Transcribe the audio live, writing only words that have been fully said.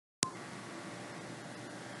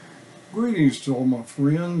Greetings to all my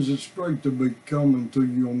friends. It's great to be coming to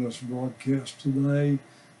you on this broadcast today.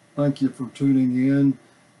 Thank you for tuning in.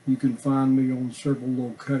 You can find me on several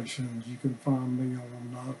locations. You can find me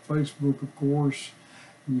on Facebook, of course.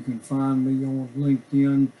 You can find me on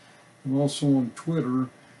LinkedIn and also on Twitter.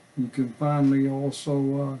 You can find me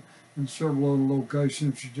also in several other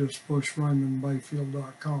locations. You just push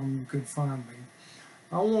RaymondBayfield.com. You can find me.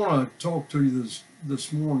 I want to talk to you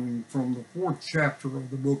this morning from the 4th chapter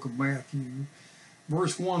of the book of Matthew.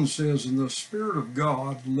 Verse 1 says, "And the Spirit of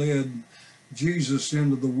God led Jesus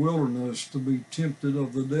into the wilderness to be tempted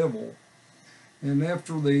of the devil. And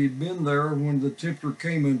after they'd been there, when the tempter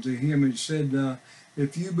came unto him, he said,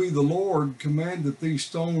 If you be the Lord, command that these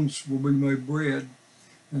stones will be made bread.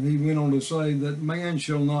 And he went on to say that man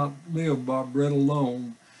shall not live by bread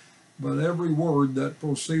alone, but every word that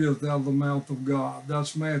proceedeth out of the mouth of God."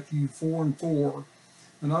 That's Matthew 4:4.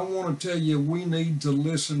 And I want to tell you, we need to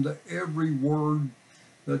listen to every word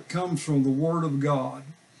that comes from the Word of God.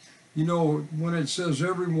 You know, when it says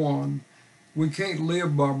everyone, we can't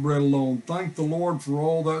live by bread alone. Thank the Lord for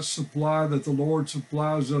all that supply that the Lord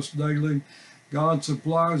supplies us daily. God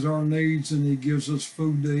supplies our needs and He gives us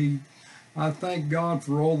food to eat. I thank God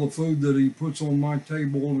for all the food that He puts on my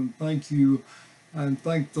table, and thank you and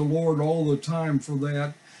thank the Lord all the time for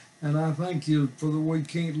that. And I thank you for that we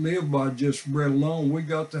can't live by just bread alone. We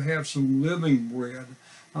got to have some living bread.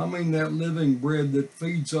 I mean that living bread that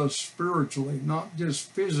feeds us spiritually, not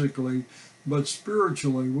just physically, but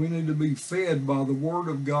spiritually. We need to be fed by the Word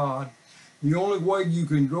of God. The only way you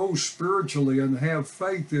can grow spiritually and have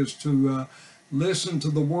faith is to listen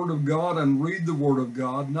to the Word of God and read the Word of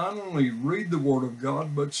God. Not only read the Word of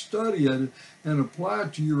God, but study it and apply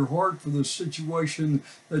it to your heart for the situation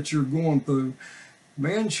that you're going through.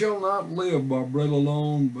 Man shall not live by bread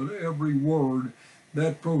alone, but every word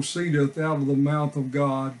that proceedeth out of the mouth of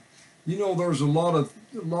God. You know, there's a lot of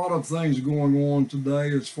things going on today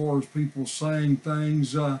as far as people saying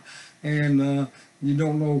things, and you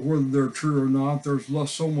don't know whether they're true or not. There's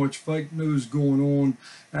so much fake news going on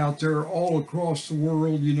out there all across the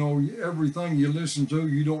world. You know, everything you listen to,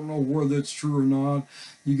 you don't know whether it's true or not.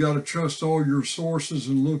 You got to trust all your sources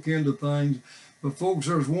and look into things. But folks,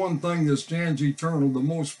 there's one thing that stands eternal. The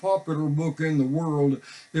most popular book in the world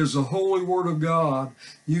is the Holy Word of God.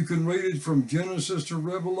 You can read it from Genesis to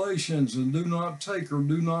Revelations and do not take or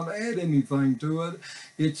do not add anything to it.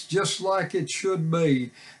 It's just like it should be.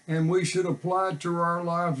 And we should apply it to our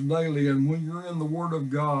lives daily. And when you're in the Word of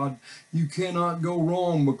God, you cannot go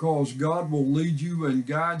wrong, because God will lead you and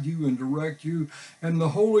guide you and direct you. And the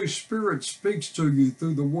Holy Spirit speaks to you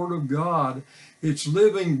through the Word of God. It's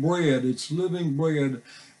living bread. It's living bread.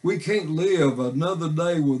 We can't live another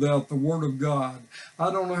day without the Word of God.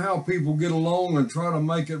 I don't know how people get along and try to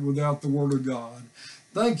make it without the Word of God.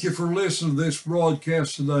 Thank you for listening to this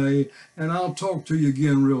broadcast today, and I'll talk to you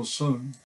again real soon.